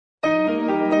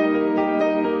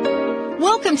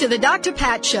Welcome to the Dr.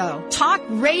 Pat Show. Talk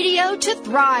radio to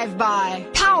thrive by.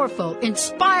 Powerful,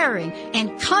 inspiring,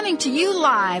 and coming to you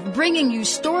live, bringing you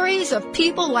stories of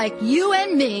people like you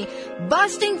and me,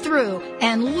 busting through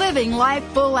and living life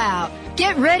full out.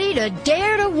 Get ready to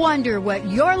dare to wonder what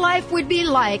your life would be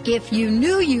like if you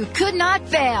knew you could not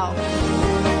fail.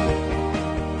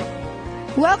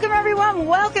 Welcome, everyone.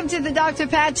 Welcome to the Dr.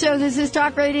 Pat Show. This is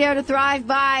Talk Radio to Thrive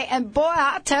By. And boy,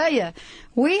 I'll tell you,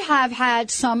 we have had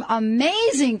some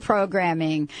amazing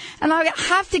programming. And I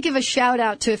have to give a shout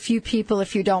out to a few people,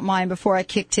 if you don't mind, before I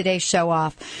kick today's show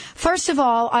off. First of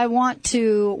all, I want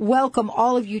to welcome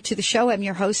all of you to the show. I'm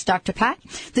your host, Dr. Pat.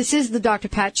 This is the Dr.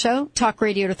 Pat Show, Talk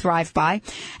Radio to Thrive By.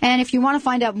 And if you want to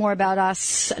find out more about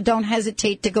us, don't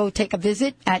hesitate to go take a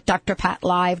visit at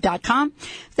drpatlive.com.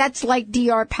 That's like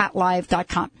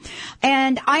drpatlive.com.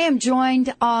 And I am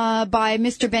joined by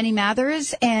Mr. Benny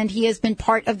Mathers, and he has been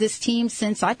part of this team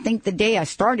since I think the day I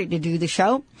started to do the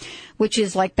show, which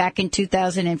is like back in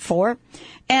 2004.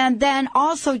 And then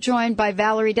also joined by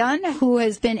Valerie Dunn, who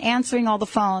has been answering all the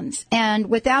phones. And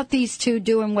without these two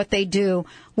doing what they do,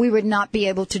 we would not be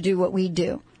able to do what we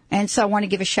do. And so I want to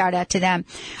give a shout out to them.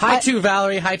 Hi to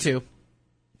Valerie. Hi to.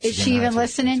 Is she even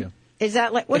listening? Is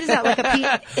that like, what is that, like a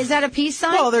peace? Is that a peace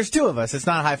sign? Well, there's two of us. It's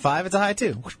not a high five, it's a high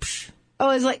two. Oh,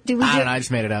 it's like, do we I don't know, I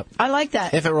just made it up. I like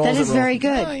that. If it rolls, that is it rolls. very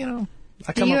good. Well, you know,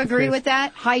 do you agree with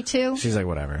that? High two? She's like,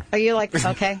 whatever. Are you like,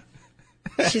 okay?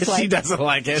 She's like, she doesn't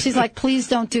like it. She's like, please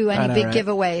don't do any big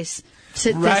giveaways.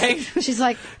 Right? She's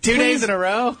like, 2 days in a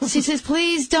row. She says,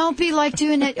 please don't be like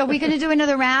doing it. Are we going to do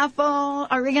another raffle?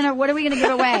 What are we going to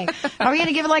give away? Are we going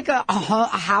to give like a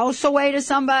house away to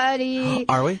somebody?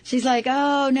 Are we? She's like,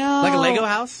 oh no. Like a Lego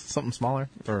house? Something smaller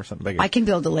or something bigger? I can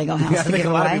build a Lego house I to think give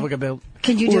a lot away. of people can build.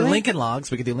 Can you do it? Lincoln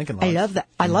Logs. We could do Lincoln Logs. I love that.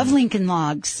 I love Lincoln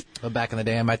Logs. Well, back in the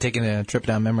day, am I taking a trip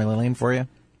down memory lane for you?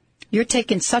 You're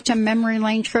taking such a memory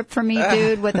lane trip for me,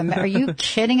 dude. Are you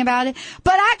kidding about it?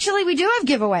 But actually, we do have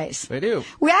giveaways. We do.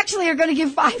 We actually are going to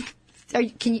give 5. Are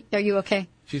you okay?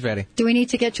 She's ready. Do we need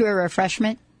to get you a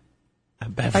refreshment? A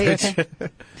beverage. Are you okay?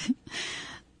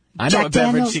 I know a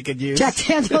beverage she could use. Jack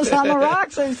Daniels on the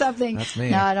rocks or something. That's me.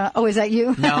 No, I don't. Oh, is that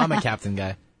you? No, I'm a Captain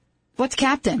guy. What's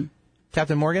Captain?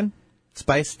 Captain Morgan,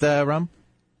 spiced rum.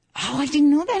 Oh, I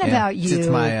didn't know that about you. It's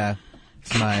my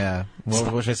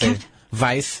what should I say?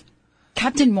 Vice.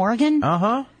 Captain Morgan?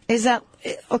 Uh-huh. Is that,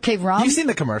 okay, rum? You've seen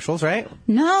the commercials, right?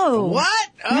 No. What?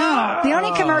 No. The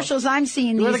only commercials I'm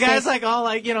seeing these Where the guy's days, like, all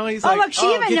like, you know, he's oh, like, look, she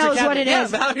even knows what it yeah,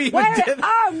 is. Valerie even did.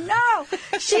 Oh, no.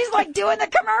 She's like doing the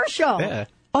commercial. Yeah.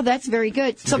 Oh, that's very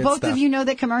good. So good both stuff. of you know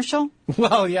the commercial?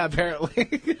 Well, yeah,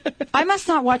 apparently. I must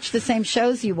not watch the same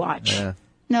shows you watch. Yeah.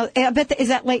 No, I bet is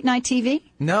that late night TV?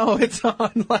 No, it's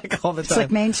on like all the time. It's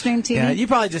like mainstream TV? Yeah, you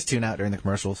probably just tune out during the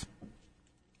commercials.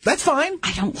 That's fine.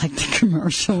 I don't like the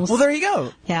commercials. Well, there you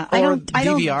go. Yeah, or I don't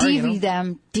DVR, DV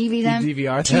them. DV them. You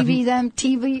DVR TV them.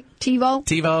 TiVo.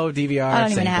 TiVo, DVR. I don't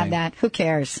same even have thing. that. Who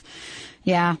cares?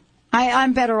 Yeah.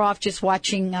 I'm better off just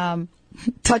watching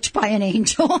Touched by an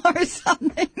Angel or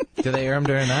something. Do they air them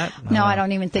during that? No, I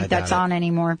don't even think that's on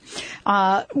anymore.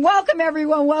 Welcome,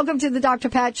 everyone. Welcome to the Dr.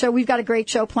 Pat Show. We've got a great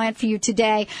show planned for you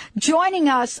today. Joining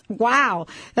us, wow,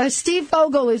 Steve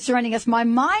Fogel is joining us. My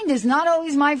mind is not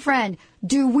always my friend.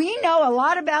 Do we know a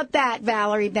lot about that,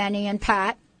 Valerie, Benny, and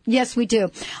Pat? Yes, we do.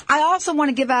 I also want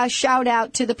to give a shout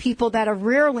out to the people that are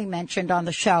rarely mentioned on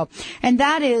the show, and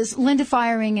that is Linda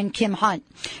Firing and Kim Hunt.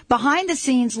 Behind the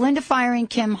scenes, Linda Firing,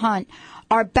 Kim Hunt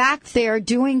are back there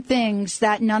doing things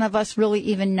that none of us really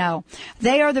even know.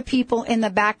 They are the people in the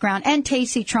background, and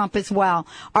Tacey Trump as well,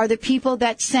 are the people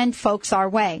that send folks our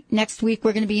way. Next week,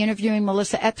 we're going to be interviewing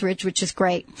Melissa Etheridge, which is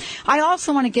great. I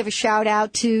also want to give a shout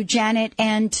out to Janet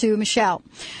and to Michelle.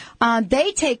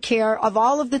 They take care of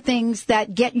all of the things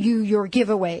that get you your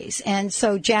giveaways. And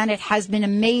so Janet has been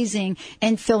amazing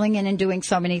in filling in and doing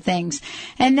so many things.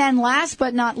 And then last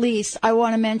but not least, I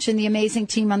want to mention the amazing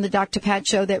team on the Dr. Pat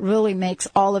Show that really makes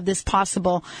all of this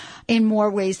possible in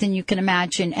more ways than you can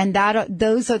imagine. And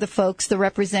those are the folks, the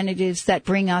representatives that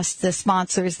bring us the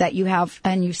sponsors that you have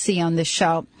and you see on this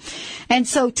show. And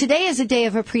so today is a day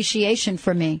of appreciation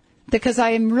for me, because I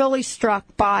am really struck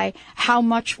by how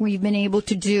much we've been able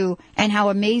to do and how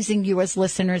amazing you as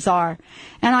listeners are.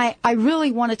 And I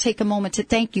really want to take a moment to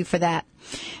thank you for that.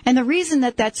 And the reason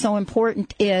that that's so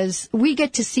important is we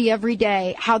get to see every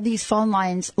day how these phone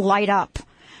lines light up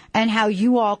and how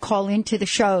you all call into the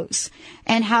shows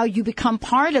and how you become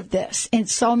part of this in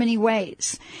so many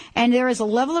ways. And there is a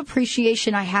level of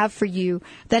appreciation I have for you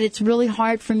that it's really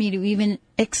hard for me to even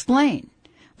explain.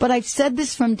 But I've said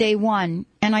this from day one,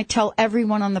 and I tell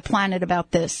everyone on the planet about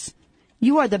this.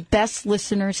 You are the best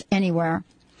listeners anywhere.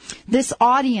 this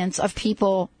audience of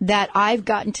people that I've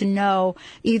gotten to know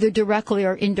either directly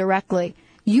or indirectly,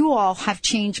 you all have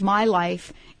changed my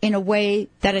life in a way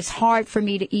that is hard for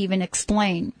me to even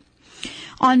explain.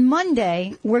 On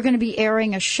Monday, we're going to be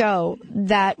airing a show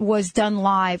that was done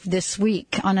live this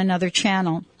week on another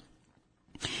channel.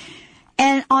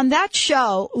 And on that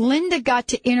show, Linda got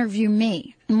to interview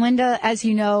me. And Linda, as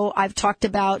you know, I've talked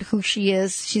about who she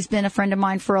is. She's been a friend of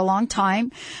mine for a long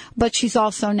time, but she's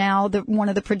also now one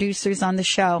of the producers on the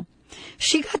show.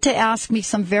 She got to ask me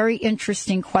some very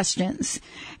interesting questions.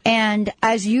 And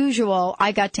as usual,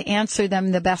 I got to answer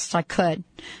them the best I could.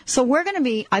 So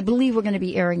I believe we're going to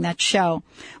be airing that show.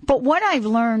 But what I've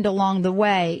learned along the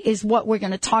way is what we're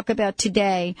going to talk about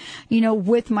today,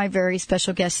 with my very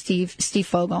special guest, Steve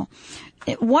Fogel.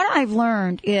 What I've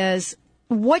learned is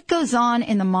what goes on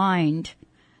in the mind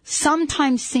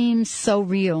sometimes seems so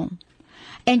real.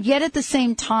 And yet at the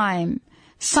same time,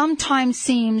 sometimes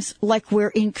seems like we're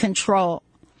in control.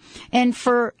 And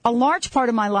for a large part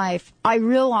of my life, I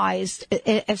realized,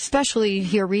 especially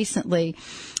here recently,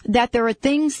 that there are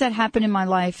things that happen in my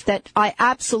life that I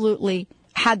absolutely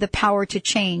had the power to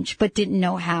change, but didn't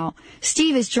know how.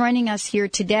 Steve is joining us here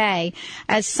today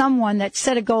as someone that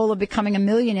set a goal of becoming a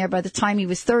millionaire by the time he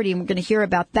was 30, and we're going to hear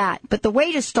about that. But the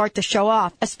way to start the show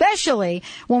off, especially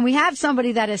when we have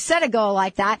somebody that has set a goal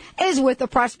like that, is with a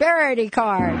prosperity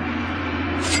card.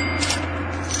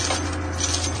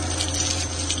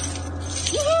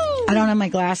 I don't have my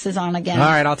glasses on again. All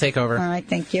right, I'll take over. All right,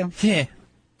 thank you. Yeah.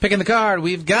 Picking the card,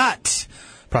 we've got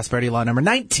Prosperity Law number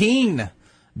 19.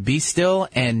 Be still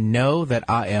and know that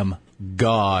I am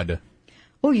God.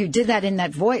 Oh, you did that in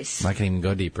that voice. I can even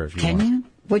go deeper if you want. Can you?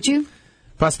 Would you?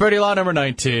 Prosperity Law number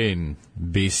 19.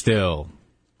 Be still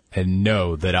and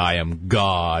know that I am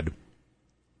God.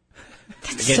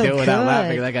 That's I can't do it without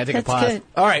laughing. I got to take a pause. Good.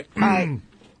 All right. All right.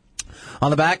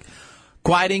 On the back,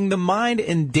 quieting the mind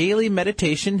in daily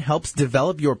meditation helps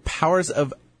develop your powers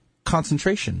of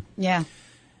concentration. Yeah.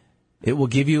 It will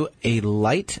give you a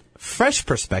light, fresh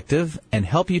perspective and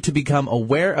help you to become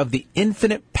aware of the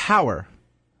infinite power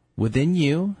within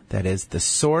you that is the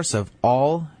source of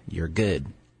all your good.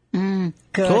 Good.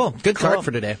 Cool. Good card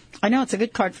for today. I know, it's a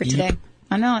good card for today. Yep.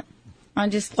 I know it. I'm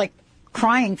just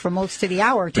crying for most of the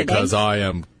hour today. Because I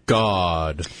am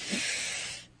God.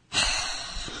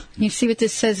 You see what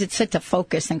this says? It said to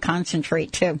focus and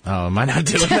concentrate, too. Oh, am I not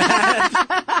doing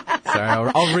that?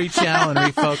 Sorry, I'll reach out and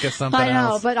refocus something else. I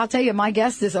know, but I'll tell you, my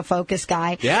guest is a focus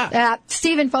guy. Yeah.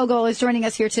 Stephen Fogel is joining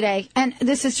us here today. And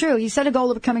this is true. He set a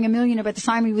goal of becoming a millionaire by the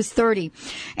time he was 30.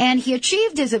 And he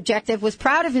achieved his objective, was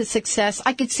proud of his success.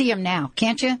 I could see him now,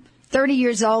 can't you? 30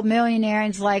 years old, millionaire,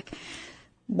 and it's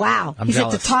wow, he's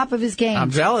jealous. At the top of his game. I'm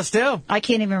jealous, too. I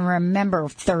can't even remember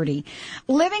 30.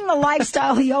 Living the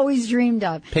lifestyle he always dreamed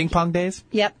of. Ping pong days?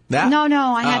 Yep. Yeah? No,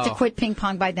 I had to quit ping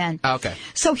pong by then. Okay.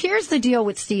 So here's the deal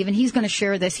with Steve, and he's going to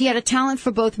share this. He had a talent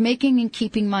for both making and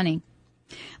keeping money.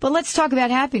 But let's talk about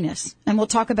happiness, and we'll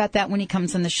talk about that when he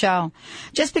comes on the show.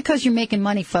 Just because you're making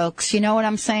money, folks, you know what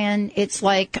I'm saying? It's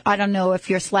like, I don't know if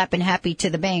you're slapping happy to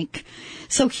the bank.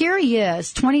 So here he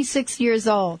is, 26 years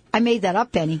old. I made that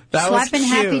up, Benny. That slapping was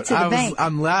cute. happy to the bank.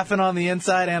 I'm laughing on the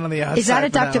inside and on the outside. Is that a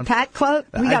Dr. down. Pat quote?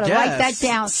 We got to write that guess.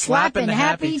 down. Slapping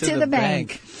happy to the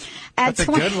bank. That's a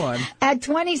good one. At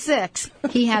 26,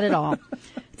 he had it all.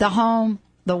 The home,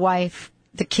 the wife,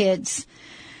 the kids,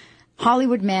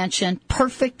 Hollywood mansion,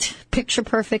 perfect,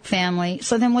 picture-perfect family.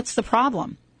 So then what's the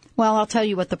problem? Well, I'll tell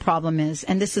you what the problem is,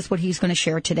 and this is what he's going to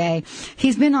share today.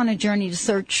 He's been on a journey to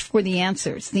search for the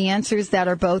answers that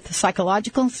are both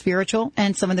psychological, spiritual,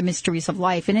 and some of the mysteries of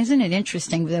life. And isn't it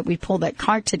interesting that we pulled that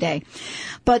card today?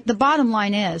 But the bottom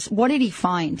line is, what did he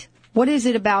find? What is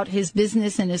it about his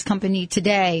business and his company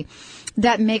today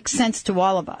that makes sense to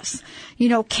all of us?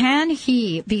 Can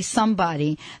he be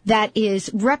somebody that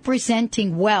is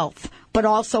representing wealth, but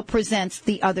also presents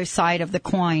the other side of the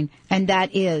coin? And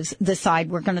that is the side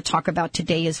we're going to talk about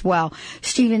today as well.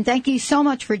 Stephen, thank you so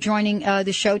much for joining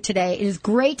the show today. It is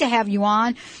great to have you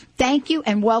on. Thank you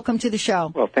and welcome to the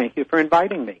show. Well, thank you for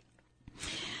inviting me.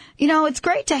 It's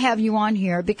great to have you on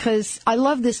here because I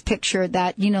love this picture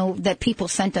that, that people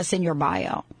sent us in your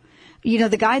bio.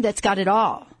 The guy that's got it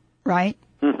all, right?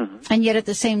 Mm-hmm. And yet at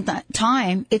the same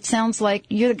time, it sounds like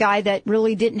you're the guy that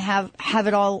really didn't have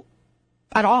it all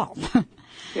at all.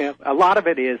 Yeah, a lot of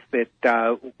it is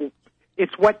that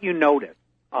it's what you notice.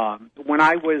 When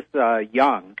I was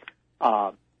young,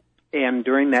 and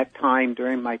during that time,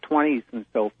 during my 20s and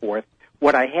so forth,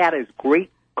 what I had is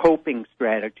great coping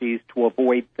strategies to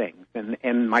avoid things.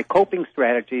 And my coping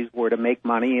strategies were to make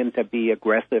money and to be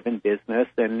aggressive in business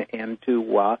and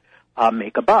to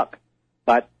make a buck.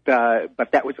 But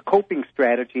that was a coping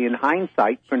strategy in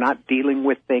hindsight for not dealing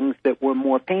with things that were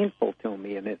more painful to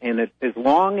me. As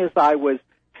long as I was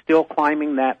still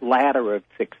climbing that ladder of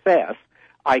success,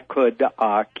 I could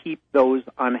keep those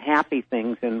unhappy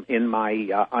things in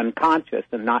my unconscious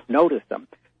and not notice them.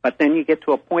 But then you get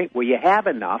to a point where you have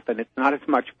enough, and it's not as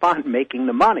much fun making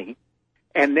the money,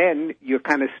 and then you're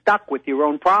kind of stuck with your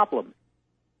own problems.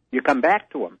 You come back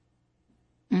to them.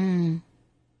 Mm.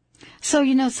 So,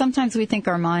 sometimes we think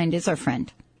our mind is our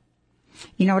friend.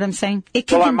 You know what I'm saying? It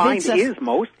can our mind is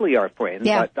mostly our friend.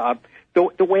 Yeah. But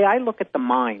the way I look at the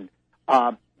mind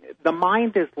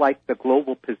is like the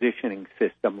global positioning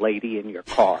system, lady, in your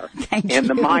car. Thank and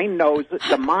you.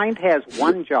 The mind has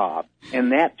one job,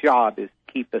 and that job is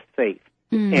to keep us safe.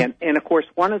 And of course,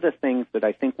 one of the things that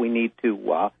I think we need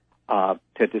to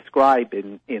describe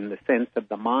in the sense of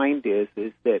the mind is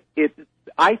that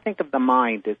I think of the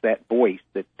mind as that voice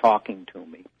that's talking to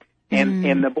me.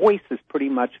 And the voice is pretty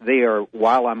much there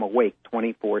while I'm awake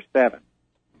 24/7.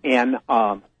 And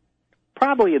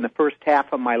probably in the first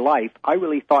half of my life, I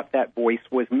really thought that voice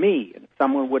was me. And if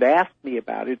someone would ask me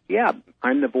about it, yeah,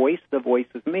 I'm the voice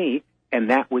is me, and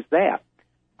that was that.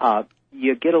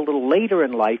 You get a little later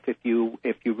in life if you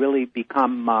really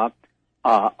become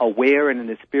aware and in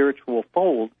the spiritual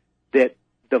fold that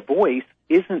the voice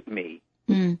isn't me.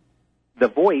 The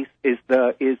voice is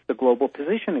the global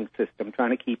positioning system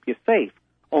trying to keep you safe.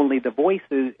 Only the voice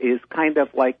is kind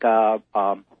of like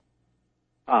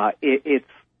it's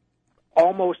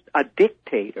almost a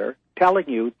dictator telling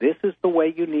you this is the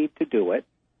way you need to do it.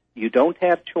 You don't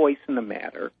have choice in the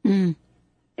matter.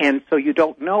 And so you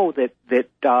don't know that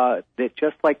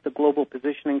just like the global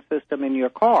positioning system in your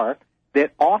car,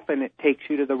 that often it takes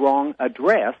you to the wrong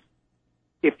address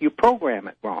if you program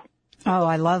it wrong. Oh,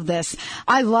 I love this.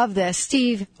 I love this.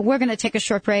 Steve, we're going to take a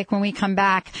short break. When we come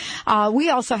back, we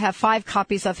also have 5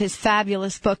 copies of his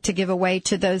fabulous book to give away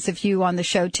to those of you on the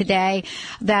show today.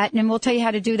 And we'll tell you how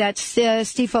to do that.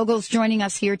 Steve Fogel's joining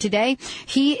us here today.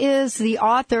 He is the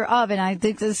author of, and I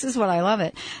think this is what I love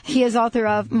it, he is author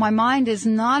of My Mind is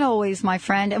Not Always My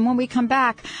Friend. And when we come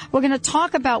back, we're going to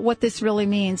talk about what this really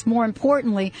means. More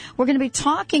importantly, we're going to be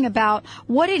talking about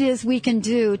what it is we can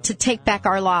do to take back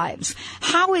our lives.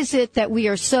 How is it that we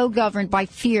are so governed by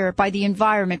fear, by the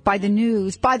environment, by the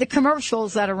news, by the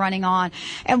commercials that are running on?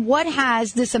 And what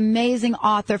has this amazing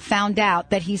author found out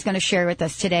that he's going to share with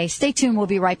us today? Stay tuned. We'll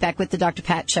be right back with the Dr.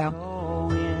 Pat Show.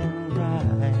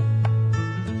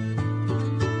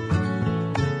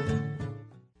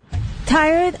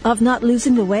 Tired of not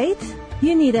losing the weight?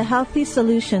 You need a healthy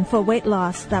solution for weight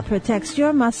loss that protects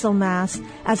your muscle mass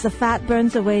as the fat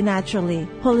burns away naturally.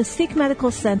 Holistic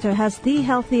Medical Center has the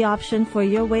healthy option for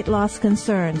your weight loss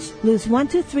concerns. Lose 1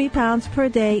 to 3 pounds per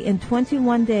day in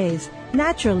 21 days,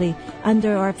 naturally,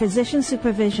 under our physician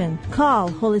supervision.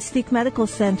 Call Holistic Medical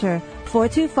Center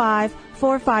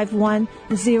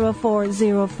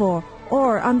 425-451-0404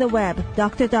 or on the web,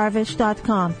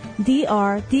 drdarvish.com,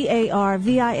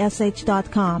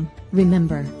 drdarvish.com.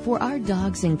 Remember, for our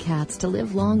dogs and cats to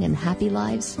live long and happy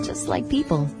lives, just like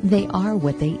people, they are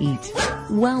what they eat.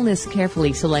 Wellness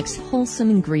carefully selects wholesome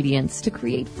ingredients to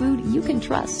create food you can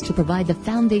trust to provide the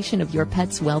foundation of your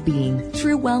pet's well-being.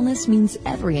 True wellness means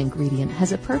every ingredient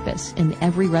has a purpose in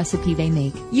every recipe they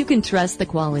make. You can trust the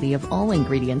quality of all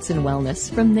ingredients in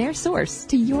wellness from their source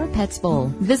to your pet's bowl.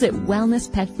 Visit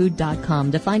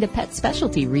wellnesspetfood.com to find a pet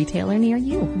specialty retailer near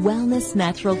you. Wellness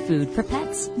natural food for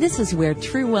pets. This is where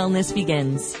true wellness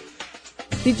begins.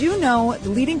 Did you know the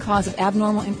leading cause of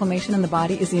abnormal inflammation in the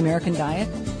body is the American diet?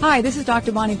 Hi, this is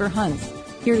Dr. Bonnie Verhunts,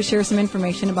 here to share some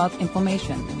information about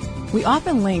inflammation. We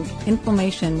often link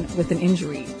inflammation with an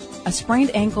injury, a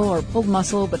sprained ankle or pulled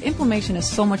muscle, but inflammation is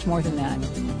so much more than that.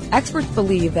 Experts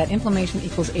believe that inflammation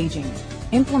equals aging.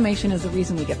 Inflammation is the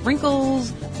reason we get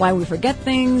wrinkles, why we forget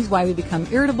things, why we become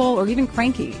irritable or even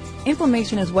cranky.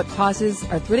 Inflammation is what causes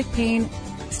arthritic pain,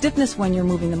 stiffness when you're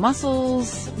moving the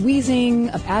muscles, wheezing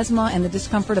of asthma, and the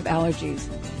discomfort of allergies.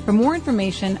 For more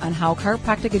information on how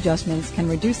chiropractic adjustments can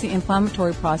reduce the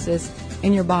inflammatory process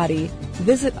in your body,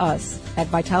 visit us at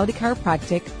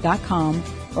vitalitychiropractic.com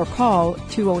or call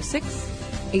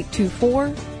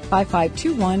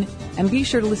 206-824-5521, and be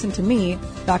sure to listen to me,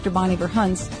 Dr. Bonnie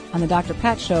Verhunts, on the Dr.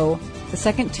 Pat Show, the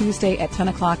second Tuesday at 10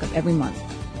 o'clock of every month.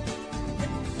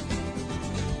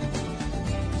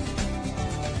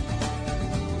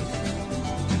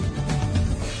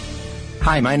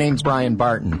 Hi, my name's Brian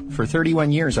Barton. For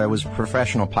 31 years, I was a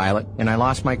professional pilot, and I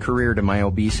lost my career to my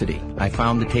obesity. I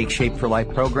found the Take Shape for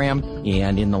Life program,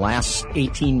 and in the last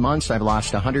 18 months, I've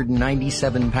lost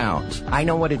 197 pounds. I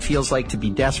know what it feels like to be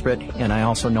desperate, and I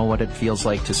also know what it feels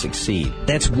like to succeed.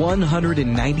 That's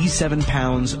 197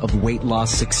 pounds of weight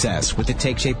loss success with the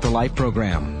Take Shape for Life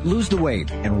program. Lose the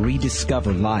weight and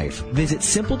rediscover life. Visit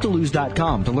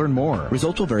simpletolose.com to learn more.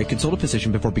 Results will vary. Consult a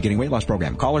physician before beginning weight loss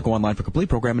program. Call or go online for complete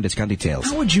program and discount details.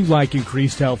 How would you like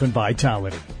increased health and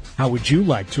vitality? How would you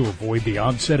like to avoid the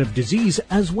onset of disease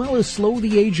as well as slow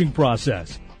the aging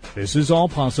process? This is all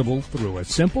possible through a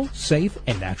simple, safe,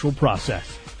 and natural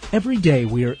process. Every day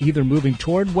we are either moving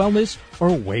toward wellness or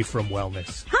away from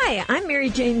wellness. Hi, I'm Mary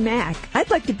Jane Mack.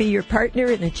 I'd like to be your partner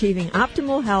in achieving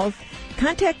optimal health.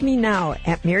 Contact me now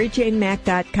at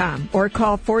maryjanemack.com or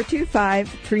call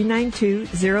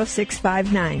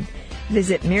 425-392-0659.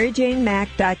 Visit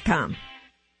maryjanemack.com.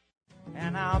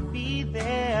 And I'll be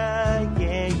there,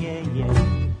 yeah, yeah,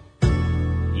 yeah.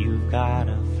 You've got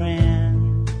a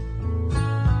friend.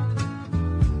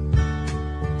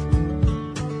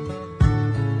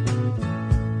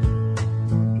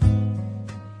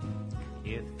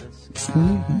 If the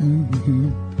sky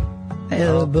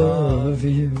above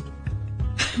you.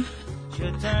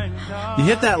 You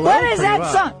hit that low. What is that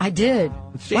well. song? I did.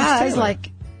 It's Wow, I was Taylor.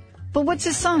 like, but what's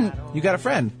his song? You got a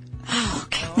friend. Oh,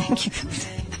 okay, thank you.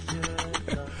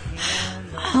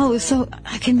 Oh, so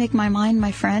I can make my mind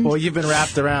my friend? Well, you've been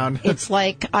wrapped around. It's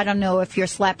like, I don't know if you're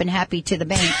slapping happy to the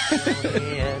bank.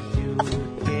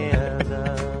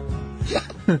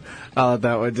 I'll let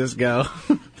that one just go.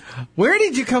 Where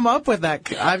did you come up with that?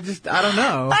 I don't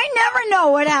know. I never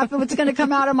know what's going to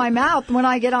come out of my mouth when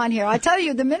I get on here. I tell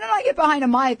you, the minute I get behind a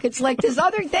mic, it's like this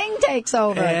other thing takes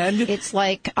over. And? It's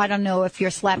like, I don't know if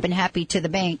you're slapping happy to the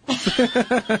bank. I'm going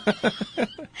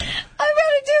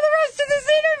to do the rest of this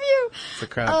interview. It's a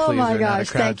crowd Oh pleaser, my not a gosh,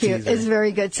 crowd thank you. teaser. It's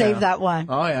very good. Save that one.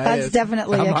 Oh, yeah. That's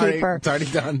definitely a keeper. It's already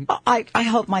done. I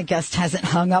hope my guest hasn't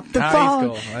hung up the He's phone.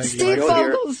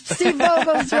 cool. Steve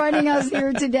Fogel's joining us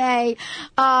here today.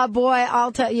 Boy,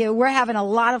 I'll tell you, we're having a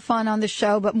lot of fun on the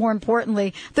show, but more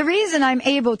importantly, the reason I'm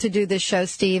able to do this show,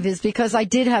 Steve, is because I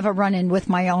did have a run-in with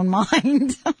my own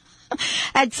mind.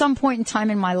 At some point in time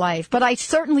in my life, but I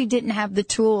certainly didn't have the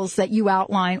tools that you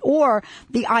outline or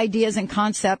the ideas and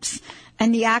concepts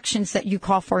and the actions that you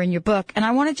call for in your book. And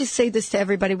I want to just say this to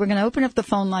everybody. We're going to open up the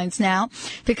phone lines now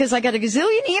because I got a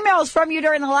gazillion emails from you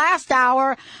during the last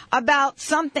hour about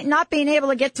something not being able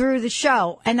to get through the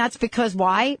show. And that's because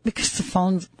why? Because the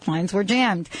phone lines were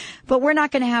jammed. But we're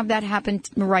not going to have that happen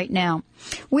right now.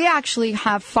 We actually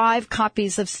have 5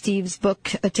 copies of Steve's book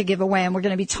to give away, and we're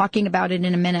going to be talking about it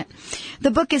in a minute. The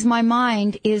book is My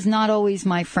Mind is Not Always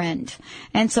My Friend.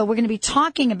 And so we're going to be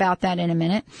talking about that in a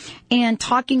minute and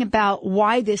talking about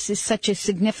why this is such a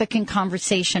significant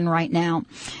conversation right now.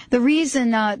 The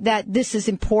reason that this is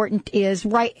important is,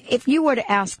 if you were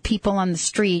to ask people on the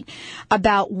street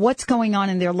about what's going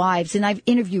on in their lives, and I've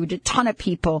interviewed a ton of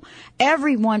people,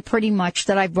 everyone pretty much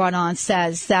that I've brought on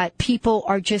says that people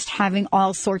are just having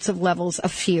all sorts of levels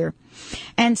of fear.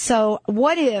 And so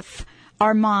what if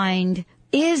our mind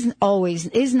is not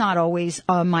always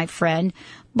my friend,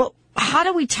 but how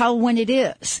do we tell when it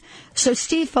is? So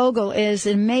Steve Fogel is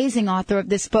an amazing author of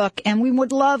this book, and we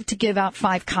would love to give out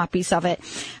 5 copies of it.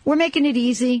 We're making it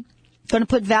easy. Going to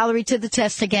put Valerie to the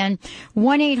test again.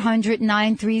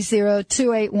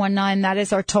 1-800-930-2819. That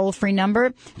is our toll-free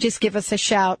number. Just give us a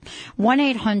shout.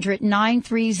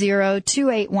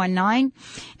 1-800-930-2819.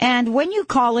 And when you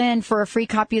call in for a free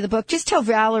copy of the book, just tell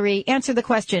Valerie, answer the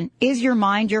question, is your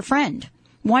mind your friend?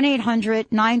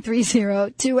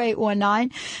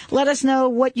 1-800-930-2819. Let us know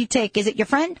what you take. Is it your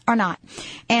friend or not?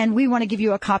 And we want to give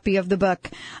you a copy of the book.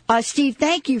 Steve,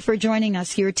 thank you for joining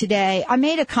us here today. I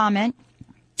made a comment.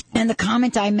 And the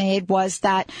comment I made was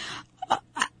that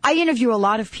I interview a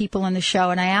lot of people on the show,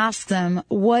 and I ask them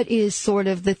what is sort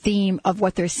of the theme of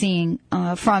what they're seeing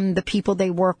from the people they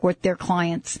work with, their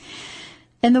clients.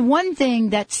 And the one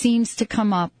thing that seems to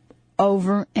come up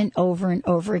over and over and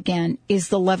over again is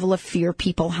the level of fear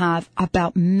people have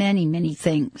about many, many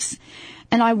things.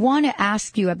 And I want to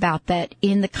ask you about that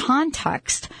in the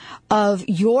context of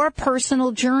your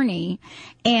personal journey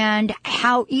and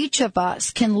how each of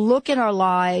us can look at our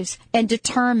lives and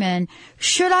determine,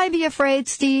 should I be afraid,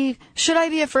 Steve? Should I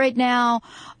be afraid now?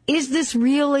 Is this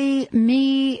really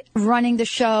me running the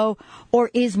show,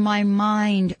 or is my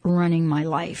mind running my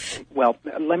life? Well,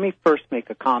 let me first make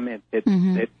a comment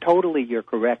that totally you're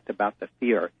correct about the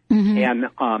fear. And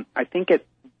I think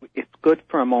it's good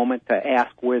for a moment to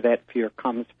ask where that fear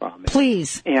comes from.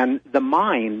 Please. And the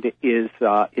mind is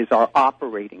our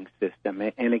operating system.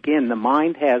 And again, the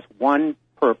mind has one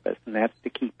purpose, and that's to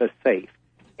keep us safe.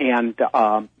 And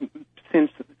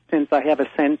since I have a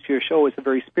sense your show is a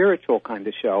very spiritual kind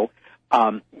of show,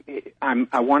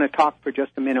 I want to talk for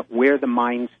just a minute where the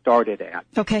mind started at.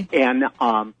 Okay. And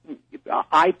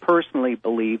I personally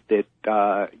believe that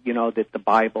that the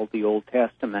Bible, the Old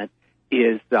Testament,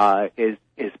 is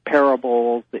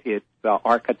parables. It's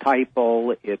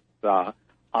archetypal. It's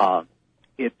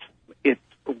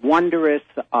wondrous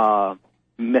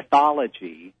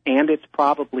mythology, and it's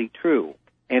probably true.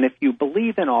 And if you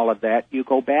believe in all of that, you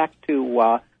go back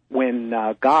to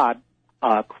when God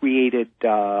created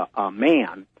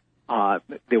man.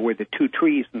 There were the two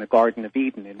trees in the Garden of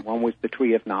Eden, and one was the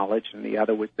tree of knowledge and the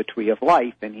other was the tree of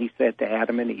life. And he said to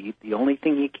Adam and Eve, the only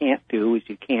thing you can't do is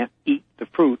you can't eat the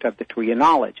fruit of the tree of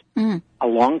knowledge.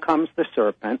 Along comes the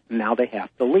serpent, and now they have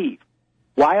to leave.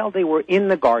 While they were in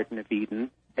the Garden of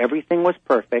Eden, everything was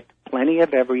perfect, plenty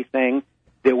of everything.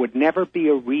 There would never be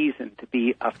a reason to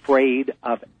be afraid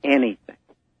of anything.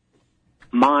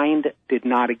 Mind did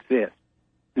not exist.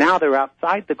 Now they're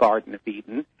outside the Garden of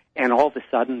Eden, and all of a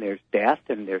sudden there's death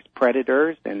and there's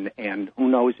predators and who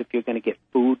knows if you're going to get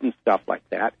food and stuff like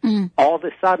that. All of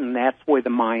a sudden, that's where the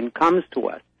mind comes to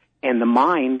us. And the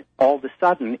mind, all of a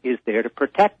sudden, is there to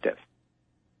protect us.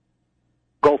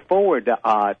 Go forward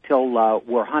till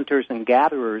we're hunters and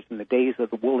gatherers in the days of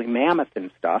the woolly mammoth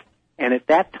and stuff. And at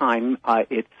that time,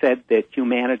 it said that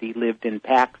humanity lived in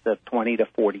packs of 20 to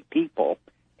 40 people.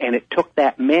 And it took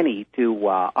that many to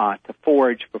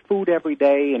forage for food every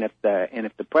day, and if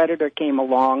the predator came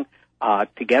along,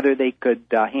 together they could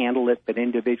handle it, but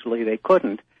individually they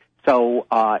couldn't. So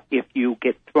if you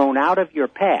get thrown out of your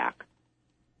pack,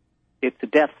 it's a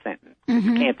death sentence.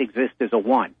 You can't exist as a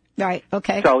one. Right.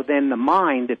 Okay. So then the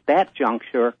mind at that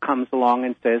juncture comes along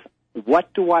and says,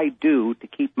 "What do I do to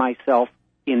keep myself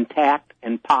intact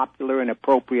and popular and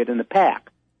appropriate in the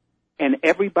pack?" And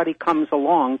everybody comes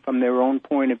along from their own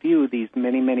point of view these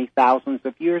many, many thousands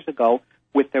of years ago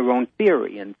with their own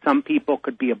theory. And some people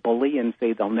could be a bully and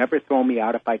say they'll never throw me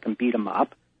out if I can beat them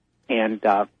up. And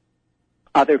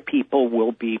other people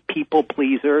will be people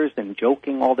pleasers and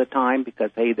joking all the time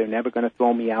because, hey, they're never going to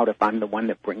throw me out if I'm the one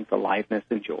that brings aliveness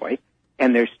and joy.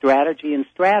 And there's strategy and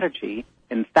strategy.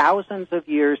 And thousands of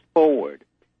years forward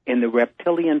in the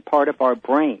reptilian part of our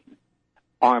brain,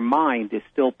 our mind is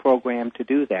still programmed to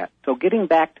do that. So getting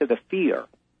back to the fear,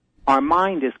 our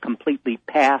mind is completely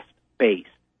past-based.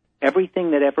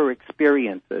 Everything that ever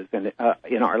experiences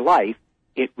in our life,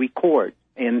 it records.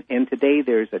 And today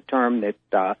there's a term that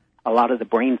a lot of the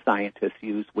brain scientists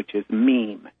use, which is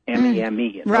meme,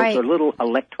 M-E-M-E. And right. Those are little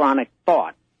electronic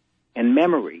thoughts and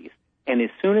memories. And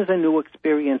as soon as a new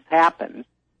experience happens,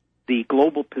 the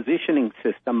global positioning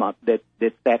system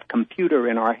that's that computer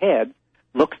in our heads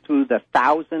looks through the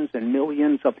thousands and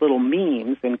millions of little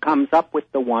memes and comes up with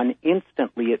the one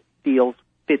instantly it feels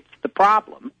fits the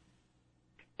problem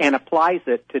and applies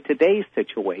it to today's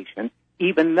situation,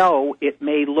 even though it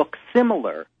may look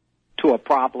similar to a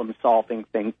problem-solving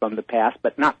thing from the past,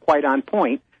 but not quite on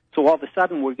point. So all of a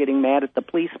sudden we're getting mad at the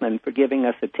policeman for giving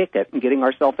us a ticket and getting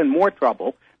ourselves in more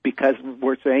trouble because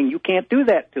we're saying, you can't do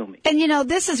that to me. And,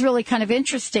 this is really kind of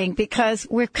interesting because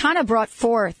we've kind of brought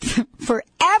forth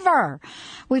forever.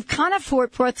 We've kind of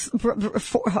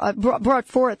brought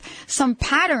forth some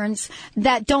patterns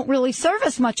that don't really serve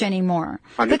us much anymore.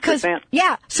 100%. Because,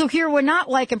 so here we're not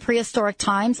like in prehistoric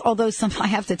times, although I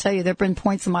have to tell you, there have been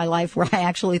points in my life where I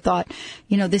actually thought,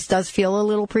 this does feel a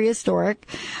little prehistoric.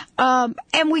 And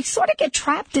we sort of get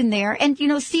trapped in there. And,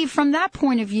 Steve, from that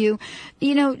point of view,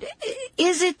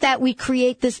 is it that we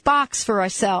create this box for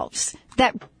ourselves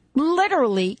that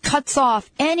literally cuts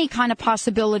off any kind of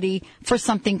possibility for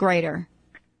something greater?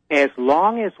 As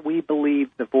long as we believe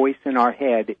the voice in our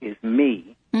head is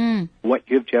me, what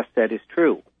you've just said is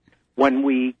true. When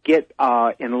we get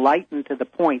enlightened to the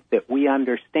point that we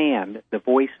understand the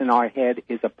voice in our head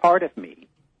is a part of me,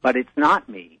 but it's not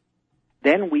me,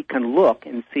 then we can look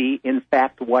and see, in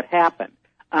fact, what happened.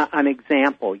 An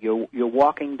example, you're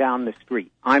walking down the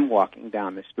street. I'm walking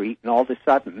down the street, and all of a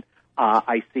sudden,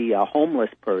 I see a homeless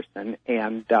person,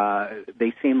 and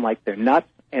they seem like they're nuts,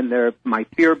 and my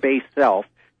fear-based self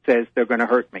says they're going to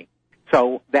hurt me.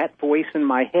 So that voice in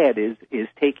my head is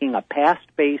taking a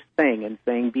past-based thing and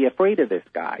saying, be afraid of this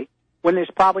guy, when there's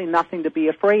probably nothing to be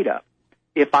afraid of.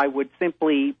 If I would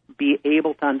simply be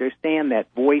able to understand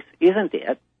that voice isn't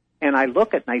it, and I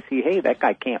look at it and I see, hey, that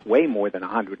guy can't weigh more than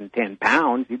 110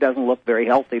 pounds. He doesn't look very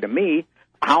healthy to me.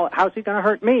 How's he going to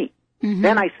hurt me?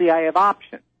 Then I see I have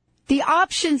options. the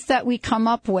options that we come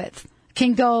up with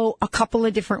can go a couple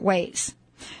of different ways.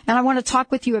 And I want to talk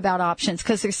with you about options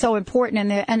because they're so important,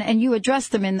 and you address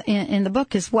them in the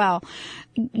book as well.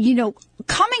 You know,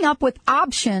 coming up with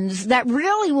options that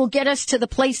really will get us to the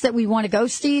place that we want to go,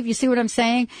 Steve. You see what I'm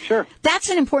saying? Sure. That's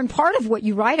an important part of what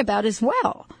you write about as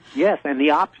well. Yes, and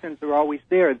the options are always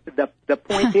there. The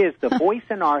point is the voice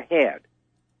in our head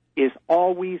is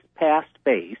always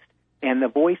past-based, and the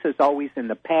voice is always in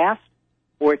the past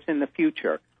or it's in the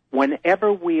future.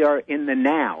 Whenever we are in the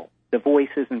now, the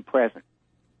voice isn't present.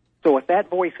 So if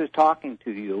that voice is talking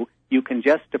to you, you can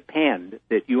just depend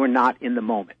that you are not in the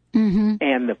moment. Mm-hmm.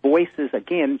 And the voice is,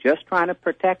 again, just trying to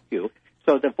protect you.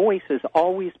 So the voice is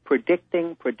always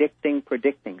predicting.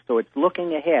 So it's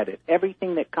looking ahead at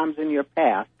everything that comes in your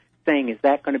path, saying, is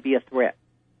that going to be a threat?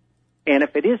 And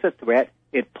if it is a threat,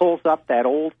 it pulls up that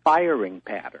old firing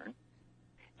pattern.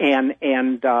 And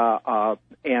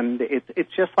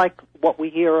it's just like what we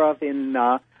hear of in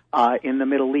the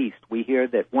Middle East. We hear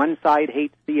that one side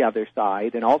hates the other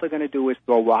side, and all they're going to do is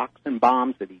throw rocks and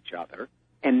bombs at each other,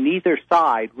 and neither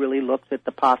side really looks at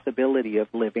the possibility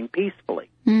of living peacefully.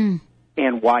 Mm.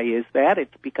 And why is that?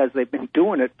 It's because they've been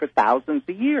doing it for thousands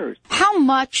of years. How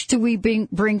much do we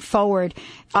bring forward?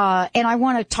 And I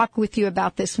want to talk with you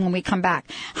about this when we come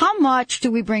back. How much do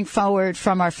we bring forward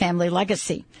from our family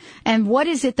legacy? And what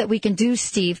is it that we can do,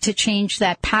 Steve, to change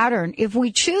that pattern if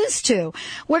we choose to?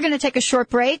 We're going to take a short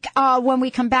break. When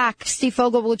we come back, Steve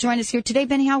Fogel will join us here today.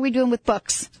 Benny, how are we doing with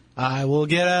books? I will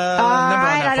get a number on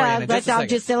that for you in just a second.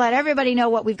 Just to let everybody know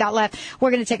what we've got left. We're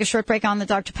going to take a short break on the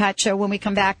Dr. Pat Show. When we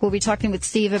come back, we'll be talking with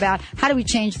Steve about how do we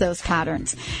change those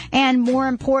patterns. And more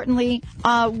importantly,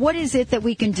 what is it that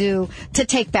we can do to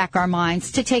take back our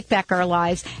minds, to take back our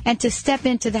lives, and to step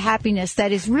into the happiness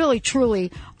that is really, truly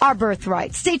our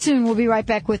birthright. Stay tuned. We'll be right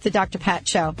back with the Dr. Pat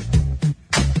Show.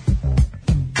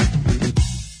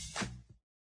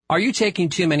 Are you taking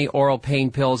too many oral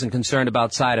pain pills and concerned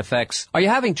about side effects? Are you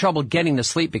having trouble getting to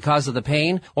sleep because of the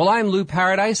pain? Well, I'm Lou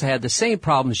Paradise. I had the same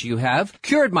problems you have.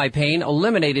 Cured my pain,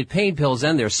 eliminated pain pills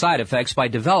and their side effects by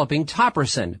developing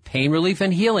Topricin, pain relief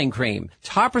and healing cream.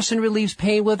 Topricin relieves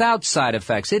pain without side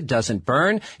effects. It doesn't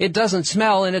burn, it doesn't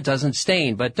smell, and it doesn't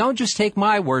stain. But don't just take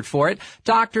my word for it.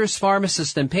 Doctors,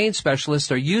 pharmacists, and pain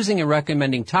specialists are using and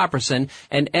recommending Topricin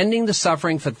and ending the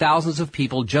suffering for thousands of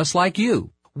people just like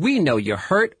you. We know you're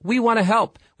hurt. We want to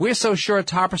help. We're so sure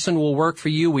Topricin will work for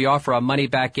you, we offer a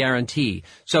money-back guarantee.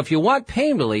 So if you want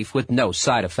pain relief with no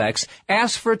side effects,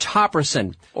 ask for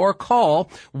Topricin or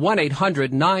call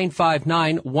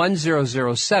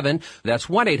 1-800-959-1007. That's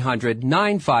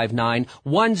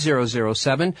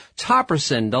 1-800-959-1007.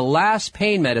 Topricin, the last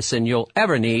pain medicine you'll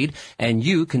ever need, and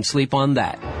you can sleep on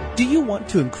that. Do you want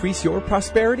to increase your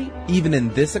prosperity, even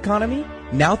in this economy?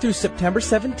 Now through September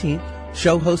 17th,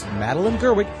 show host Madeline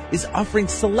Gerwick is offering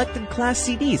selected class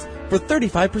CDs for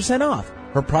 35% off.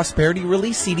 Her Prosperity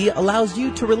Release CD allows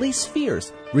you to release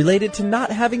fears related to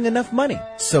not having enough money,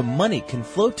 so money can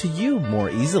flow to you more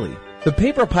easily. The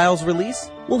Paper Piles release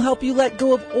will help you let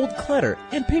go of old clutter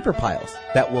and paper piles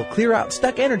that will clear out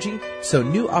stuck energy so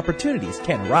new opportunities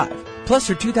can arrive. Plus,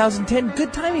 her 2010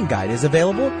 Good Timing Guide is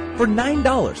available for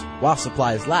 $9 while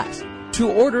supplies last. To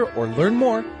order or learn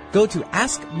more, go to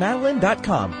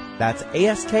AskMadeline.com. That's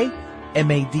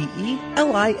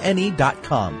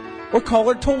AskMadeline.com. Or call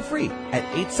her toll-free at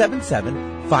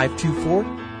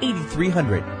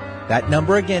 877-524-8300. That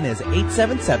number again is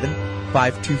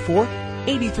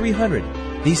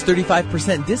 877-524-8300. These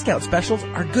 35% discount specials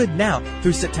are good now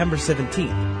through September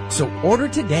 17th. So order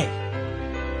today.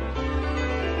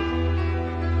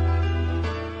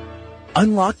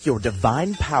 Unlock your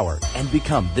divine power and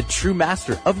become the true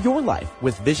master of your life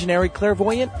with visionary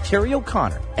clairvoyant Terry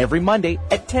O'Connor every Monday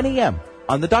at 10 a.m.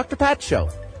 on the Dr. Pat Show.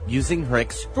 Using her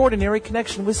extraordinary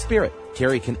connection with Spirit,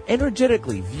 Terry can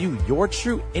energetically view your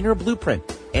true inner blueprint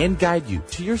and guide you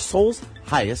to your soul's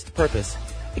highest purpose.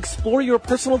 Explore your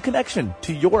personal connection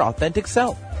to your authentic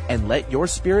self and let your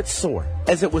spirit soar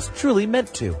as it was truly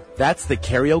meant to. That's the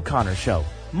Terry O'Connor Show,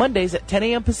 Mondays at 10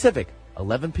 a.m. Pacific,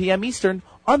 11 p.m. Eastern,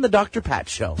 on the Dr. Pat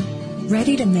Show.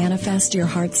 Ready to manifest your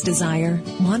heart's desire?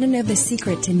 Want to know the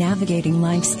secret to navigating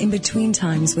life's in-between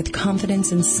times with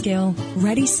confidence and skill?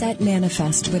 Ready, Set,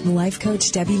 Manifest with life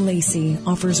coach Debbie Lacey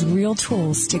offers real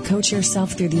tools to coach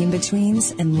yourself through the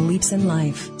in-betweens and leaps in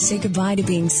life. Say goodbye to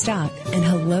being stuck and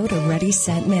hello to Ready,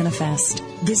 Set, Manifest.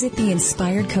 Visit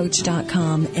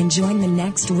theinspiredcoach.com and join the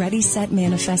next Ready, Set,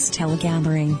 Manifest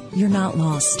telegathering. You're not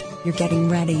lost. You're getting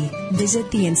ready.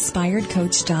 Visit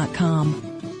theinspiredcoach.com.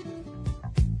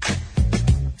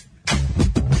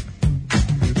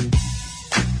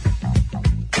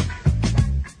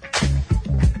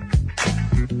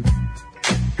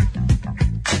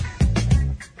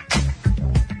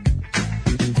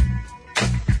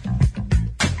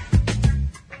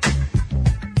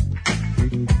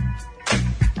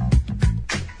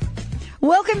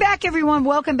 Welcome back, everyone.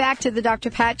 Welcome back to the Dr.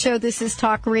 Pat Show. This is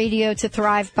Talk Radio to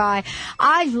Thrive By.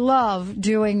 I love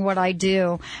doing what I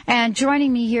do. And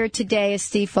joining me here today is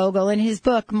Steve Fogel. In his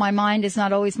book, My Mind is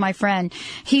Not Always My Friend,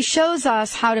 he shows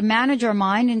us how to manage our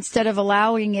mind instead of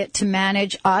allowing it to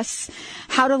manage us,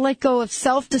 how to let go of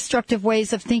self-destructive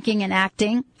ways of thinking and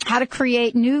acting, how to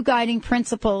create new guiding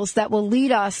principles that will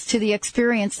lead us to the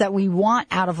experience that we want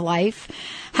out of life,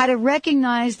 how to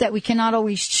recognize that we cannot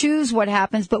always choose what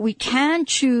happens, but we can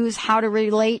choose how to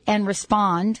relate and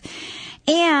respond.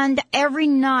 And every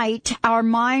night, our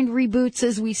mind reboots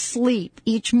as we sleep.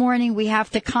 Each morning, we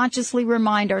have to consciously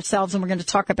remind ourselves, and we're going to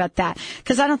talk about that,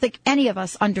 because I don't think any of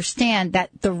us understand that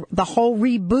the whole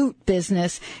reboot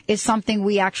business is something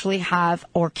we actually have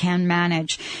or can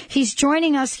manage. He's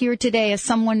joining us here today as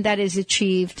someone that has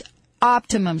achieved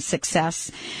optimum success,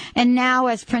 and now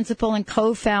as principal and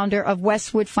co-founder of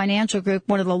Westwood Financial Group,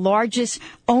 one of the largest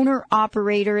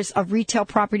owner-operators of retail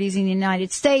properties in the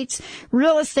United States,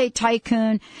 real estate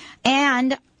tycoon,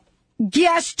 and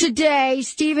guest today,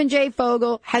 Stephen J.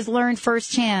 Fogel, has learned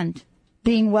firsthand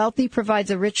being wealthy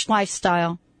provides a rich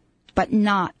lifestyle, but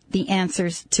not the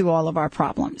answers to all of our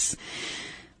problems.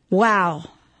 Wow.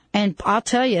 And I'll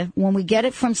tell you, when we get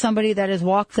it from somebody that has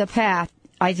walked the path,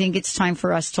 I think it's time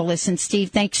for us to listen.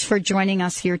 Steve, thanks for joining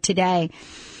us here today.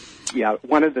 Yeah,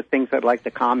 one of the things I'd like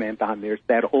to comment on, there's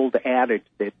that old adage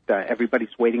that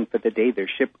everybody's waiting for the day their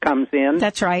ship comes in.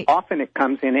 That's right. Often it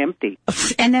comes in empty.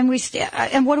 And then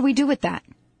and what do we do with that?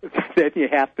 Then you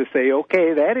have to say,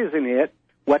 okay, that isn't it.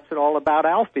 What's it all about,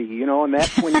 Alfie? You know, and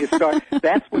that's when you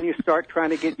start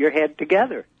trying to get your head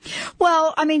together.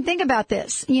 Well, I mean, think about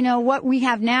this. You know, what we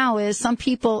have now is some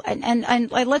people,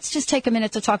 and let's just take a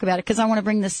minute to talk about it, because I want to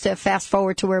bring this to fast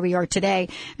forward to where we are today.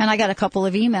 And I got a couple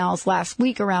of emails last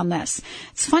week around this.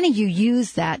 It's funny you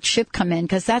use that ship come in,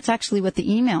 because that's actually what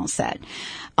the email said.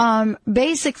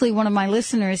 Basically, one of my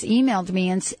listeners emailed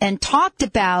me and talked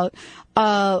about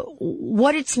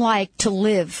what it's like to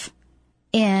live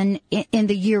in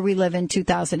the year we live in,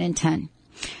 2010.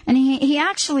 And he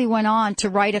actually went on to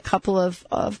write a couple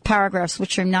of paragraphs,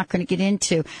 which I'm not going to get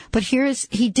into. But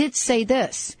he did say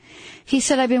this. He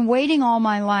said, I've been waiting all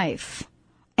my life,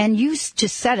 and you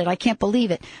just said it, I can't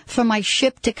believe it, for my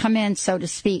ship to come in, so to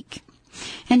speak.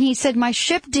 And he said, my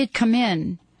ship did come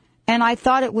in, and I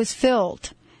thought it was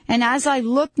filled. And as I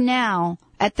look now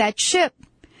at that ship,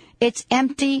 it's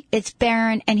empty, it's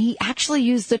barren, and he actually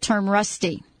used the term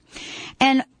rusty.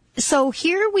 And so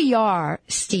here we are,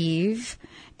 Steve,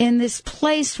 in this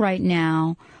place right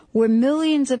now where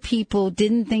millions of people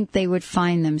didn't think they would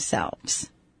find themselves.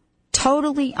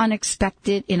 Totally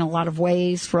unexpected in a lot of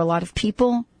ways for a lot of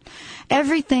people.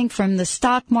 Everything from the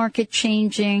stock market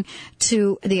changing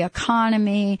to the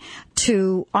economy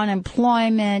to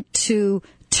unemployment to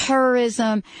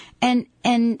terrorism. And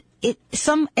in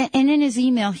his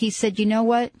email he said, you know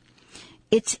what?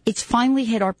 It's finally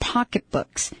hit our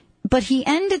pocketbooks. But he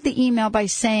ended the email by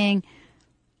saying,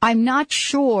 I'm not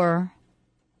sure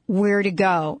where to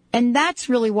go. And that's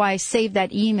really why I saved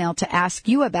that email to ask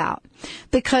you about.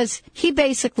 Because he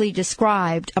basically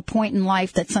described a point in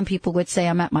life that some people would say,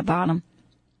 I'm at my bottom.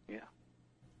 Yeah.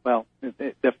 Well,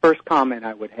 the first comment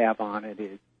I would have on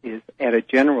it is at a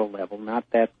general level, not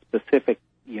that specific,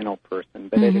 person,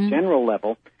 but at a general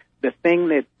level, the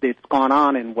thing that's gone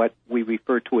on in what we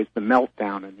refer to as the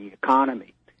meltdown in the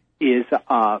economy is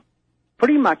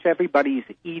pretty much everybody's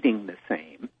eating the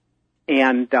same,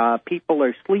 and people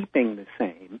are sleeping the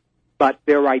same, but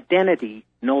their identity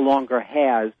no longer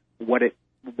has what it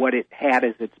had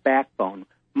as its backbone.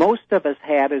 Most of us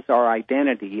had as our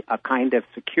identity a kind of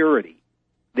security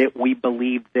that we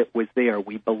believed that was there.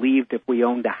 We believed if we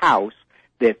owned a house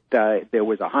that there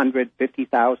was $150,000,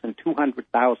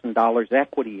 $200,000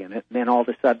 equity in it, and then all of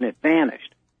a sudden it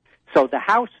vanished. So the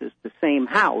house is the same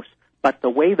house, but the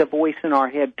way the voice in our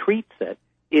head treats it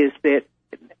is that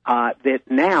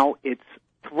now it's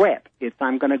threat.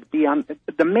 I'm going to be on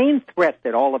the main threat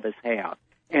that all of us have.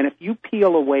 And if you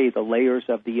peel away the layers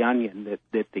of the onion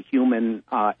that the human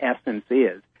essence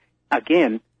is,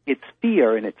 again, it's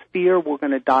fear, and it's fear we're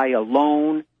going to die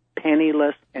alone,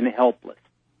 penniless, and helpless.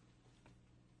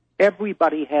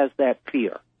 Everybody has that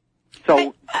fear.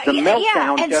 So the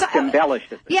meltdown just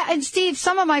embellishes it. Yeah, and Steve,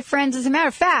 some of my friends, as a matter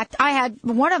of fact, I had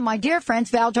one of my dear friends,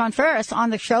 Val John Ferris,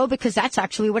 on the show because that's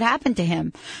actually what happened to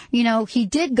him. He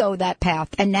did go that path,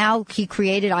 and now he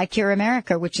created I Care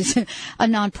America, which is a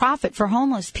nonprofit for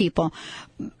homeless people.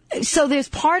 So there's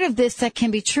part of this that can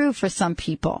be true for some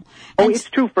people. It's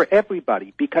true for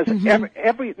everybody because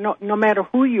no matter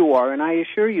who you are, and I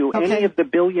assure you, any of the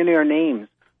billionaire names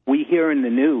we hear in the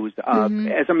news,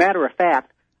 as a matter of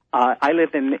fact, I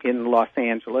live in Los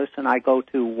Angeles, and I go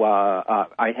to,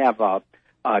 I have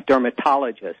a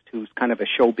dermatologist who's kind of a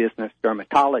show business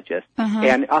dermatologist,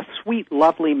 and a sweet,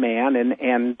 lovely man,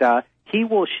 and he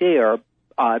will share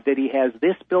that he has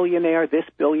this billionaire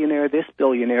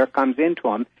comes into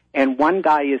him, and one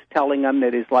guy is telling him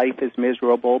that his life is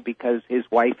miserable because his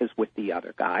wife is with the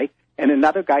other guy, and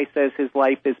another guy says his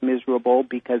life is miserable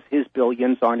because his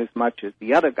billions aren't as much as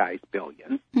the other guy's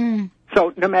billions.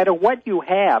 So no matter what you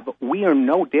have, we are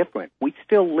no different. We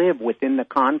still live within the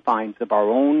confines of our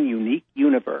own unique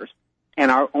universe, and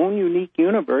our own unique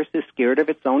universe is scared of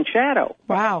its own shadow.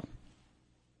 Wow.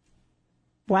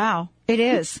 Wow, it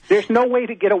is. There's no way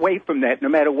to get away from that, no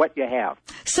matter what you have.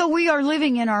 So we are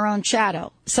living in our own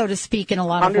shadow, so to speak, in a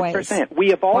lot of ways. 100%.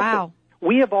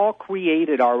 We have all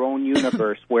created our own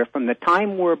universe where from the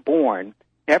time we're born,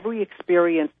 every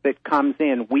experience that comes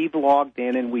in, we've logged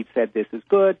in and we've said, this is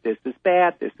good, this is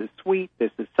bad, this is sweet,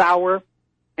 this is sour.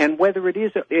 And whether it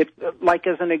is, like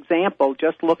as an example,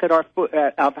 just look at our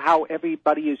of how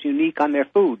everybody is unique on their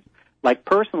food. Like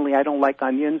personally, I don't like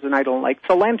onions and I don't like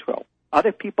cilantro.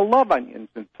 Other people love onions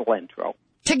and cilantro.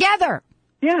 Together.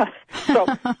 Yeah.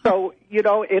 So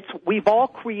we've all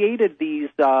created these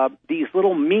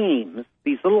little memes,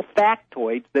 these little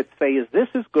factoids that say, this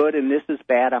is good and this is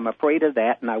bad. I'm afraid of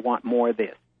that and I want more of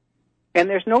this. And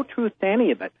there's no truth to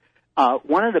any of it.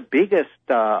 One of the biggest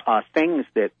things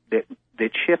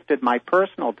that shifted my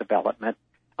personal development,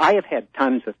 I have had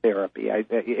tons of therapy.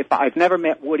 I've never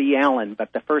met Woody Allen,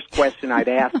 but the first question I'd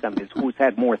ask him is, who's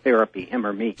had more therapy, him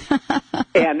or me?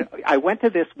 And I went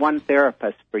to this one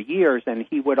therapist for years, and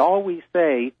he would always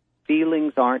say,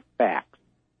 feelings aren't facts.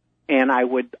 And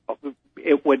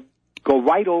it would go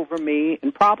right over me,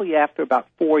 and probably after about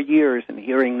 4 years and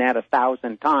hearing that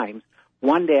 1,000 times,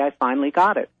 one day I finally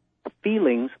got it.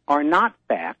 Feelings are not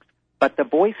facts, but the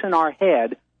voice in our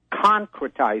head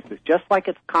concretizes, just like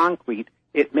it's concrete.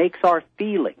 It makes our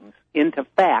feelings into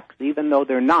facts, even though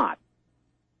they're not.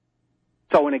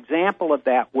 So an example of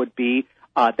that would be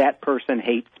that person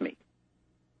hates me.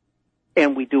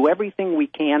 And we do everything we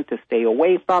can to stay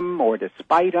away from them or to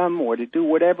spite them or to do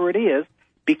whatever it is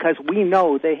because we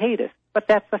know they hate us. But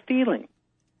that's a feeling.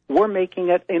 We're making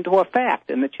it into a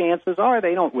fact, and the chances are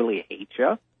they don't really hate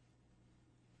you.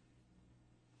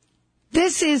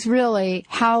 This is really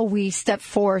how we step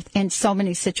forth in so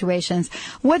many situations.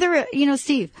 Whether,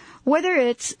 Steve, whether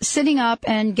it's sitting up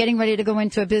and getting ready to go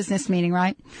into a business meeting,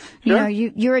 right? Sure.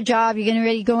 You're a job, you're getting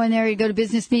ready to go in there, you go to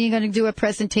business meeting, you're going to do a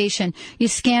presentation. You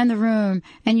scan the room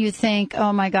and you think,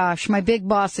 oh my gosh, my big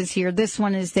boss is here, this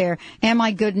one is there. Am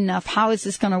I good enough? How is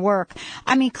this going to work?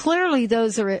 I mean, clearly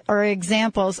those are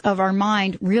examples of our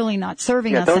mind really not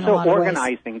serving us in a lot of ways. Those are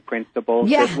organizing principles.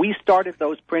 Yeah. We started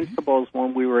those principles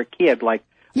when we were a kid, like,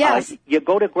 yes. You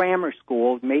go to grammar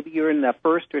school, maybe you're in the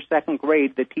first or second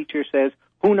grade, the teacher says,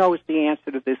 who knows the answer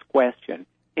to this question?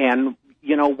 And,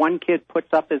 one kid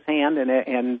puts up his hand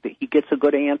and he gets a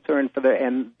good answer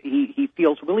and he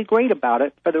feels really great about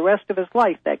it. For the rest of his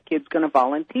life, that kid's going to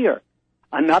volunteer.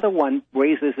 Another one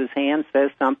raises his hand,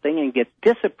 says something, and gets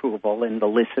disapproval in the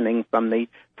listening from the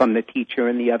teacher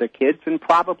and the other kids, and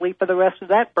probably for the rest of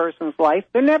that person's life,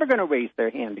 they're never going to raise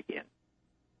their hand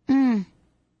again.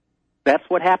 That's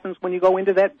what happens when you go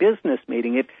into that business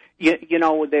meeting.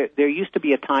 There used to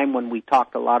be a time when we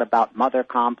talked a lot about mother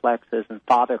complexes and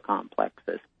father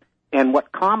complexes. And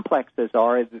what complexes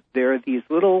are is there are these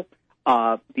little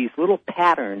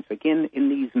patterns, again, in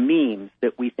these memes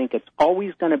that we think it's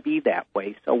always going to be that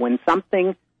way. So when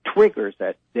something triggers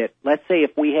it, that let's say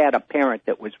if we had a parent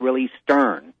that was really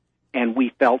stern and we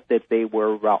felt that they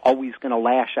were always going to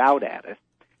lash out at us,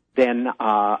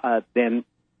 then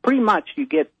pretty much you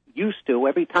get used to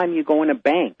every time you go in a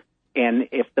bank, and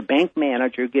if the bank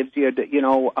manager gives you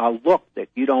a look that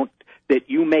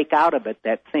you make out of it,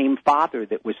 that same father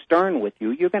that was stern with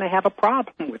you, you're going to have a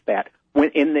problem with that.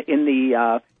 In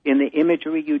the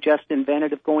imagery you just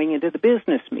invented of going into the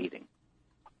business meeting,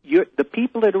 the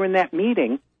people that are in that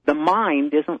meeting, the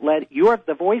mind isn't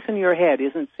the voice in your head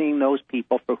isn't seeing those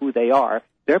people for who they are.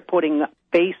 They're putting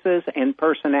faces and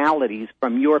personalities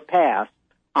from your past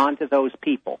onto those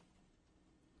people.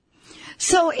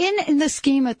 So in the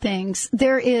scheme of things,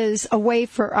 there is a way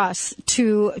for us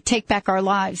to take back our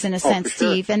lives, in a sense, sure.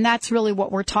 Steve, and that's really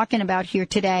what we're talking about here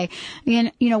today.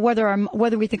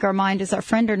 Whether we think our mind is our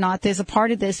friend or not, there's a part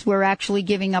of this we're actually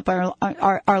giving up our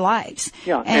lives.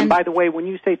 Yeah, and by the way, when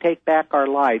you say take back our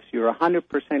lives, you're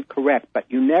 100% correct, but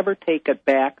you never take it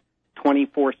back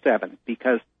 24/7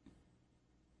 because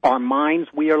our minds,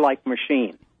 we are like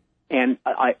machines. And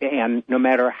no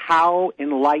matter how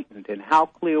enlightened and how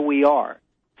clear we are,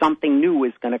 something new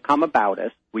is going to come about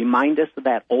us, remind us of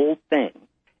that old thing,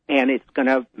 and it's going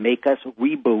to make us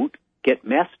reboot, get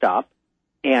messed up,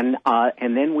 and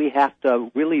then we have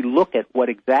to really look at what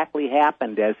exactly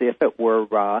happened as if it were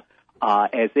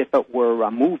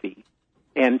a movie,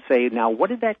 and say, now, what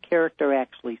did that character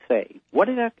actually say? What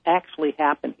did actually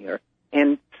happen here?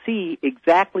 And see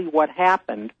exactly what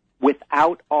happened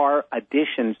without our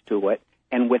additions to it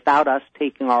and without us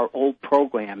taking our old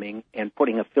programming and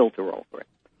putting a filter over it.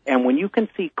 And when you can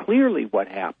see clearly what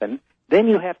happened, then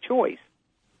you have choice.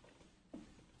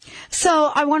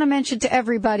 So I want to mention to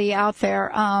everybody out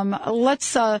there,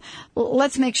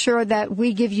 let's make sure that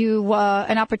we give you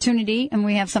an opportunity, and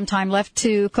we have some time left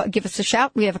to give us a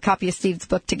shout. We have a copy of Steve's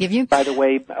book to give you. By the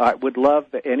way, I would love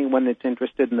anyone that's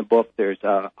interested in the book. There's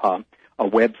a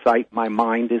website, My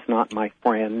Mind Is Not My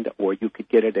Friend, or you could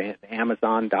get it at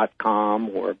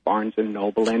Amazon.com or Barnes &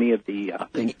 Noble, any of the...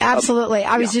 Absolutely.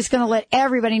 I was just going to let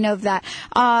everybody know that.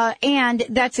 And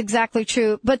that's exactly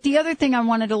true. But the other thing I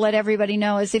wanted to let everybody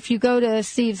know is if you go to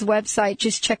Steve's website,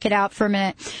 just check it out for a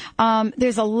minute.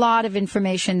 There's a lot of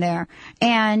information there.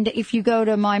 And if you go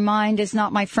to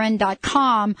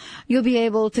mymindisnotmyfriend.com, you'll be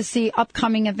able to see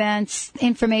upcoming events,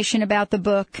 information about the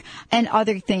book, and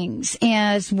other things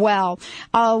as well.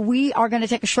 We are going to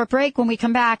take a short break. When we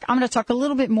come back, I'm going to talk a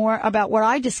little bit more about what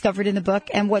I discovered in the book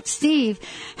and what Steve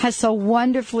has so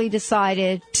wonderfully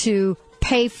decided to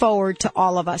pay forward to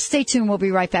all of us. Stay tuned. We'll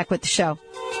be right back with the show.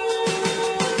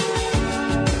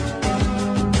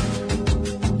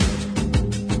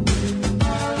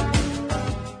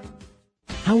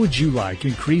 How would you like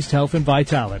increased health and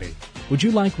vitality? Would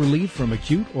you like relief from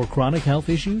acute or chronic health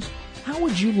issues? How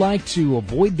would you like to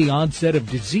avoid the onset of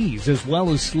disease as well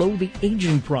as slow the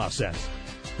aging process?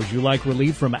 Would you like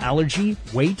relief from allergy,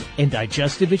 weight, and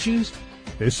digestive issues?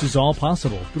 This is all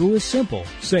possible through a simple,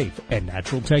 safe, and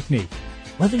natural technique.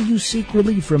 Whether you seek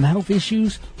relief from health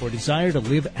issues or desire to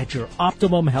live at your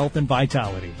optimum health and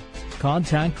vitality,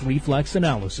 contact reflex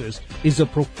analysis is a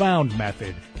profound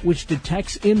method which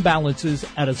detects imbalances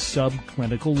at a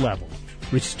subclinical level,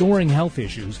 restoring health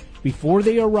issues before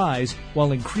they arise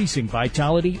while increasing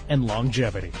vitality and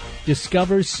longevity.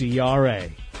 Discover CRA.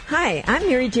 Hi, I'm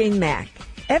Mary Jane Mack.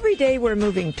 Every day we're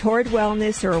moving toward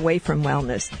wellness or away from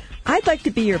wellness. I'd like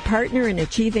to be your partner in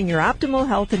achieving your optimal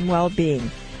health and well-being.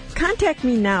 Contact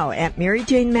me now at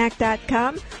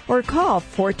maryjanemack.com or call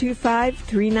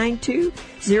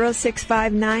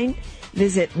 425-392-0659.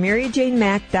 Visit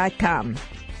maryjanemack.com.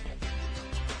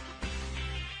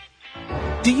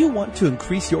 Do you want to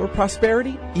increase your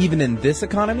prosperity, even in this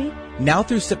economy? Now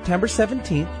through September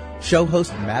 17th, show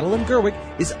host Madeline Gerwick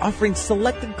is offering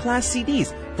selected class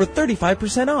CDs for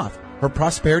 35% off. Her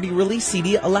Prosperity Release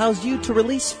CD allows you to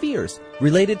release fears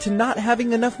related to not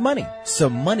having enough money, so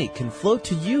money can flow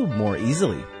to you more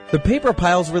easily. The Paper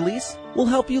Piles release will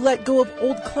help you let go of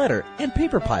old clutter and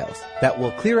paper piles that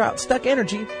will clear out stuck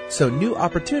energy so new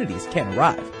opportunities can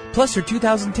arrive. Plus, her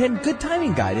 2010 Good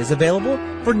Timing Guide is available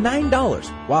for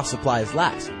 $9 while supplies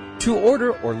last. To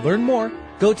order or learn more,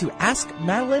 go to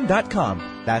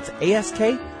AskMadeline.com. That's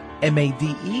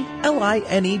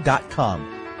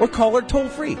AskMadeline.com. Or call her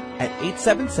toll-free at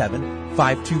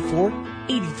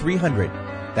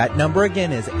 877-524-8300. That number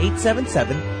again is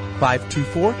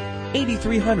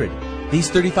 877-524-8300. These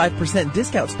 35%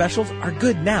 discount specials are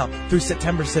good now through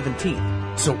September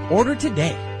 17th. So order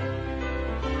today.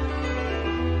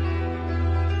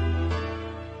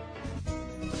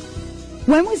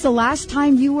 When was the last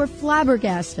time you were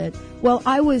flabbergasted? Well,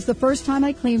 I was the first time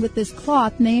I cleaned with this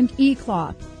cloth named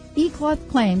E-Cloth. E-Cloth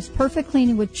claims perfect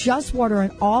cleaning with just water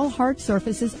on all hard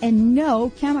surfaces and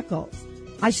no chemicals.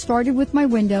 I started with my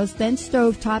windows, then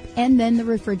stovetop, and then the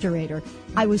refrigerator.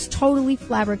 I was totally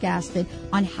flabbergasted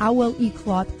on how well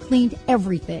E-Cloth cleaned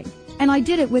everything. And I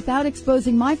did it without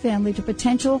exposing my family to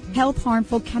potential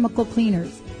health-harmful chemical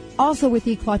cleaners. Also with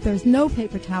E-Cloth, there's no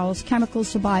paper towels,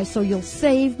 chemicals to buy, so you'll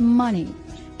save money.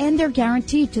 And they're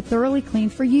guaranteed to thoroughly clean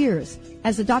for years.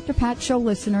 As a Dr. Pat Show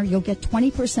listener, you'll get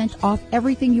 20% off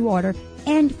everything you order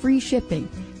and free shipping.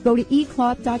 Go to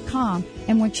ecloth.com,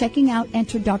 and when checking out,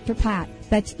 enter Dr. Pat.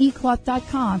 That's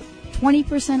ecloth.com.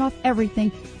 20% off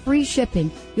everything, free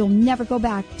shipping. You'll never go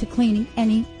back to cleaning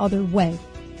any other way.